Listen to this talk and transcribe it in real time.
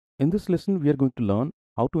In this lesson, we are going to learn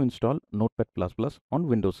how to install Notepad++ on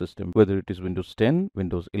Windows system. Whether it is Windows 10,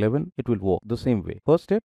 Windows 11, it will work the same way. First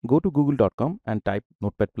step, go to google.com and type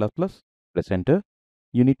Notepad++, press enter.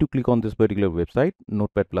 You need to click on this particular website,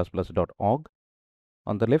 notepad++.org.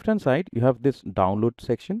 On the left hand side, you have this download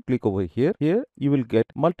section. Click over here. Here you will get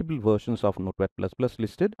multiple versions of Notepad++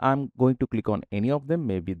 listed. I'm going to click on any of them,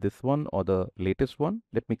 maybe this one or the latest one.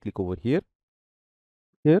 Let me click over here.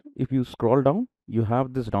 Here, if you scroll down, you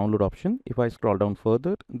have this download option. If I scroll down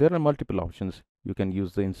further, there are multiple options. You can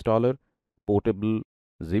use the installer, portable,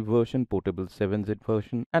 zip version, portable 7-zip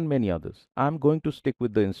version, and many others. I'm going to stick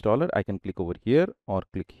with the installer. I can click over here or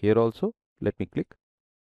click here also. Let me click.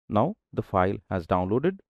 Now the file has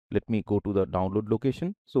downloaded. Let me go to the download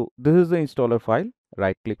location. So this is the installer file.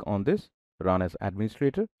 Right click on this, run as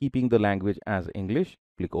administrator, keeping the language as English.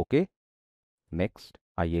 Click OK. Next,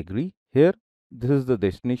 I agree. Here, this is the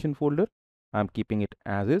destination folder. I'm keeping it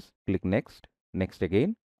as is. Click next. Next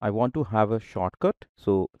again. I want to have a shortcut.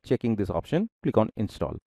 So checking this option, click on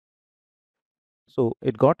install. So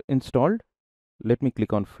it got installed. Let me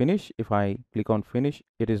click on finish. If I click on finish,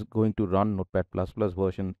 it is going to run Notepad++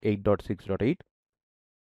 version 8.6.8.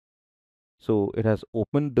 So it has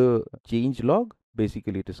opened the change log.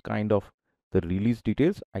 Basically, it is kind of the release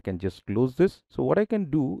details. I can just close this. So what I can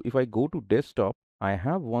do, if I go to desktop, I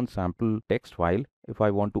have one sample text file. If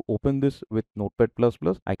I want to open this with Notepad++,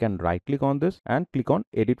 I can right click on this and click on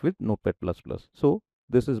edit with Notepad++. So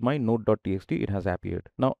this is my note.txt. It has appeared.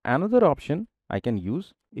 Now another option I can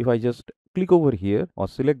use, if I just click over here or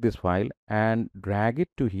select this file and drag it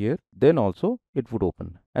to here, then also it would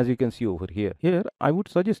open, as you can see over here. Here I would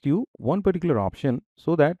suggest you one particular option,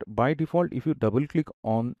 so that by default if you double click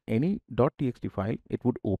on any .txt file, it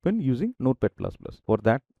would open using Notepad++. For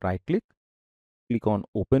that, right click on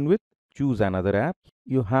open with, choose another app.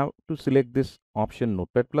 You have to select this option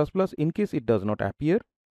Notepad++. In case it does not appear,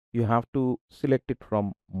 you have to select it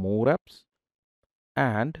from more apps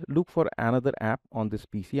and look for another app on this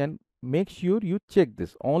PC, and make sure you check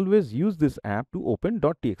this. Always use this app to open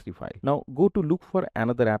 .txt file. Now go to look for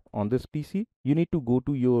another app on this PC. You need to go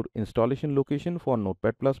to your installation location for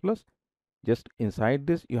Notepad++. Just inside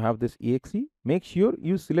this, you have this exe. Make sure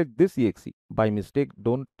you select this exe. By mistake,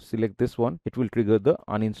 don't select this one. It will trigger the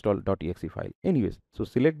uninstall.exe file. Anyways, so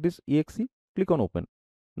select this exe, click on open.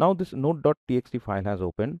 Now this node.txt file has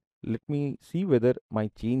opened. Let me see whether my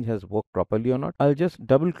change has worked properly or not. I'll just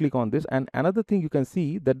double click on this, and another thing, you can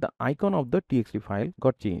see that the icon of the txt file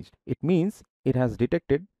got changed. It means it has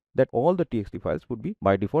detected that all the txt files would be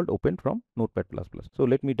by default opened from Notepad++. So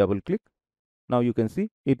let me double click. Now you can see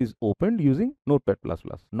it is opened using Notepad++,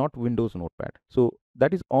 not Windows Notepad. So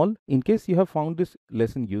that is all. In case you have found this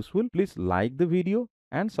lesson useful, please like the video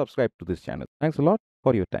and subscribe to this channel. Thanks a lot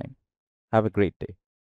for your time. Have a great day.